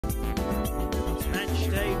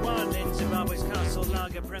Zimbabwe's Castle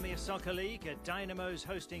Lager Premier Soccer League. Dynamos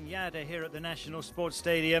hosting Yadah here at the National Sports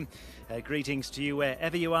Stadium. Greetings to you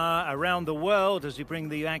wherever you are around the world as we bring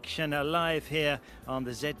the action live here on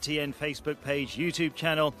the ZTN Facebook page, YouTube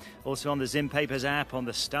channel, also on the Zim Papers app, on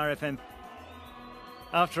the Star FM.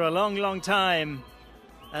 After a long time,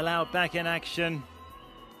 allowed back in action.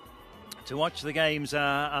 To watch the games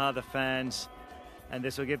are the fans, and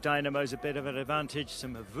this will give Dynamos a bit of an advantage.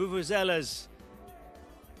 Some vuvuzelas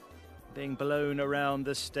being blown around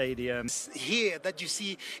the stadium. Here that you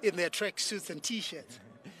see in their tracksuits and t-shirts.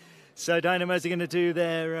 So Dynamos are going to do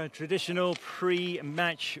their traditional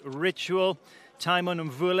pre-match ritual. Timon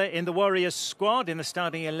Mvula in the Warriors squad in the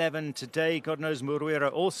starting 11 today. God knows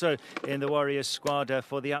Muruira also in the Warriors squad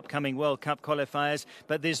for the upcoming World Cup qualifiers.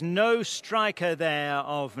 But there's no striker there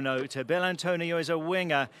of note. Bill Antonio is a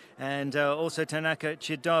winger, and also Tanaka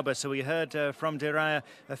Chidoba. So we heard from Diraya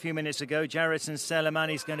a few minutes ago. Jarrison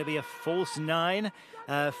Selemani is going to be a false nine.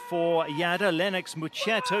 For Yadah, Lennox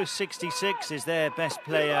Mucheto, 66, is their best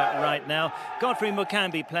player right now. Godfrey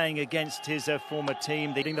Mukambi playing against his former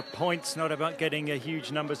team. Leading the points, not about getting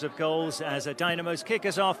huge numbers of goals, as Dynamos kick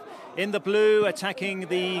us off in the blue, attacking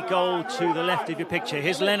the goal to the left of your picture.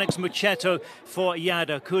 Here's Lennox Mucheto for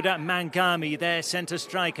Yadah. Kuda Mangami, their centre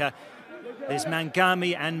striker. There's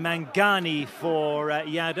Mangami and Mangani for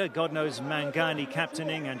Yadah. God knows Mangani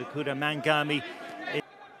captaining, and Kuda Mangami.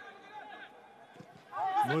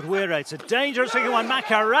 Murwira, it's a dangerous looking one,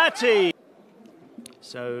 Makarati.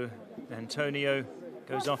 So Antonio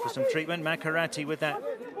goes off for some treatment. Makarati with that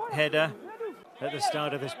header at the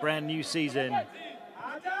start of this brand new season.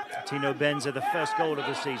 Tino Benza, the first goal of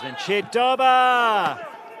the season. Chidoba!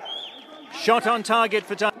 Shot on target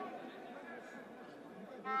for time.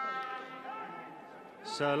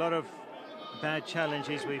 So a lot of bad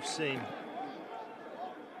challenges we've seen.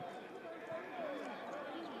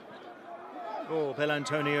 Oh, Bill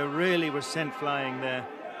Antonio really was sent flying there.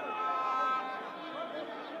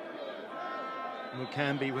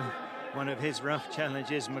 Mukambi with one of his rough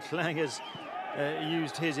challenges. McClang has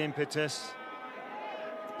used his impetus.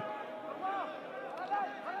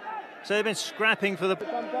 So they've been scrapping for the...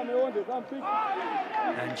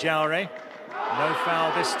 And Jaure, no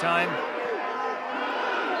foul this time.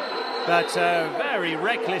 But very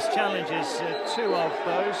reckless challenges, two of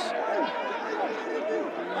those.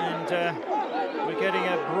 And we're getting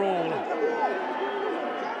a brawl.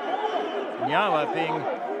 Nyahwa being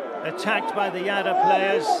attacked by the Yadah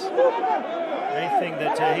players. They think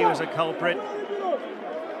that he was a culprit.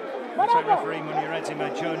 Looks like referee Munirati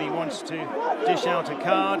Majoni wants to dish out a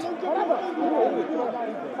card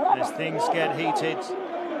as things get heated.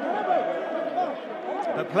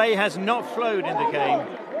 The play has not flowed in the game.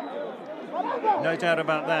 No doubt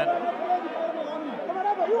about that.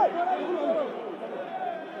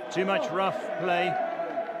 Too much rough play.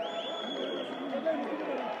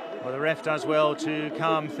 Well, the ref does well to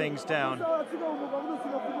calm things down.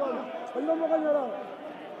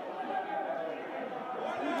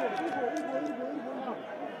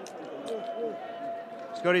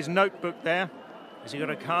 He's got his notebook there. Has he got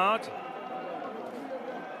a card?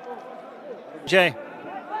 Jay.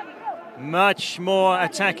 Much more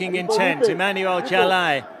attacking intent. Emmanuel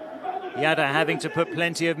Jalai. Yadah having to put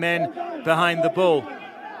plenty of men behind the ball.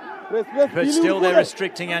 But still they're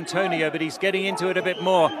restricting Antonio, but he's getting into it a bit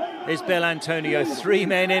more. Is Bill Antonio, three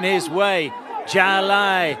men in his way.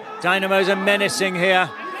 Jalai, Dynamos are menacing here.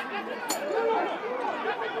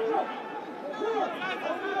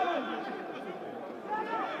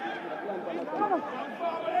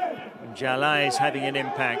 Jalai is having an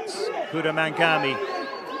impact. Kuda Mangami.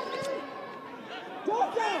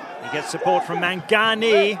 He gets support from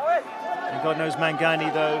Mangani. And God knows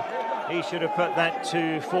Mangani, though, he should have put that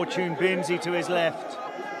to Fortune Binzi to his left.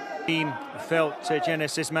 Team felt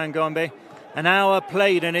Genesis Mangombe. An hour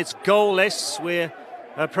played and it's goalless. We're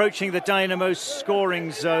approaching the Dynamo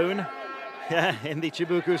scoring zone in the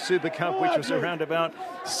Chibuku Super Cup, which was around about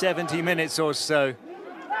 70 minutes or so.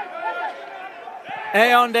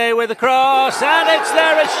 Aonde with the cross, and it's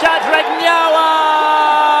there as Shadrach Nyahwa!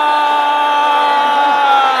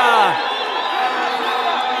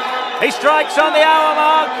 He strikes on the hour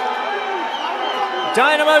mark.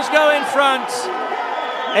 Dynamos go in front.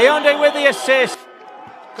 Aonde with the assist.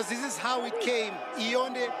 Because this is how it came.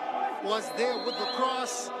 Aonde was there with the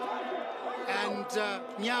cross, and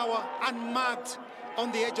Nyahwa unmarked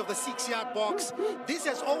on the edge of the 6-yard box. This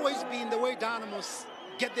has always been the way Dynamos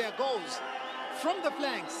get their goals, from the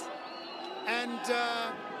flanks. And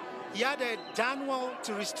Yadah had done well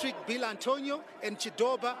to restrict Bill Antonio and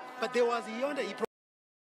Chidoba, but there was Aonde.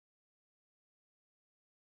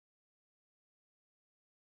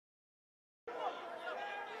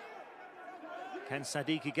 Can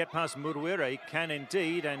Sadiki get past Muruwira? He can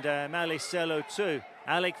indeed, and Maliselo too.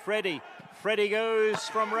 Alec Freddy. Freddy goes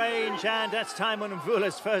from range, and that's Timon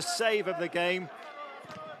Mvula's first save of the game.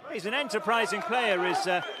 He's an enterprising player, is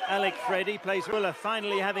Alec Freddy. Plays Mvula,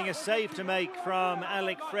 finally having a save to make from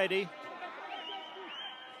Alec Freddy.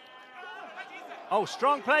 Oh,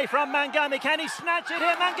 strong play from Mangami. Can he snatch it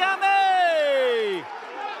here? Mangami!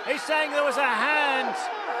 He's saying there was a hand.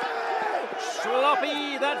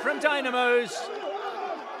 Sloppy, that from Dynamos.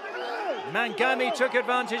 Mangami took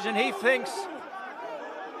advantage, and he thinks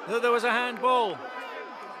that there was a handball.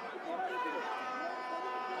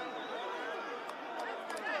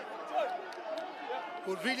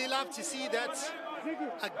 Would really love to see that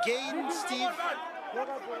again, Steve.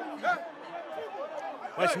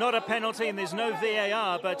 Well, it's not a penalty and there's no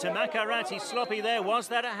VAR, but Makarati sloppy there. Was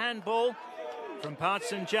that a handball from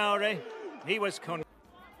Partson Jaure? He was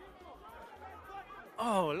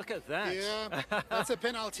Oh, look at that. Yeah, that's a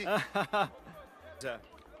penalty.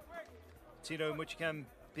 Tino Muchkam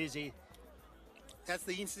busy. That's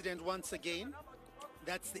the incident once again.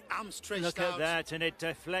 That's the arm stretched Look out. at that, and it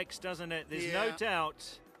deflects, doesn't it? There's no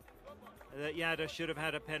doubt that Yadah should have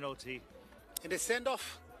had a penalty. And a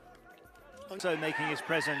send-off. Also making his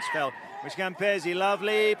presence felt. Muchkampezi,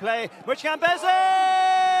 lovely play.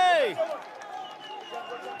 Muchkampezi!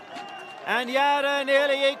 And Yadah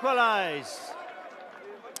nearly equalised.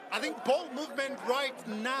 I think ball movement right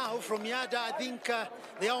now from Yadah, I think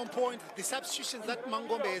they are on point. The substitutions that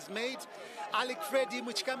Mangombe has made, Alec Freddy,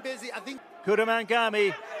 Muchkampezi, I think.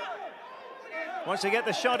 Kurumangami wants to get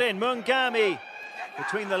the shot in. Mungami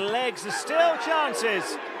between the legs, there's still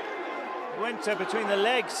chances. Went between the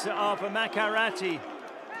legs of Makarati.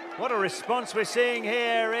 What a response we're seeing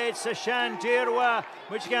here. It's Shandirwa,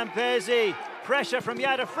 Muchkampezi. Pressure from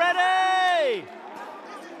Yadah. Freddy!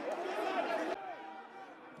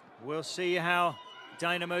 We'll see how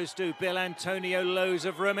Dynamos do. Bill Antonio, loads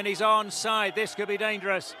of room, and he's onside. This could be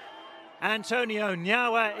dangerous. Antonio,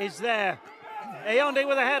 Nyahwa is there. Ayonde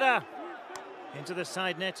with a header. Into the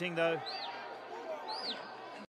side netting, though.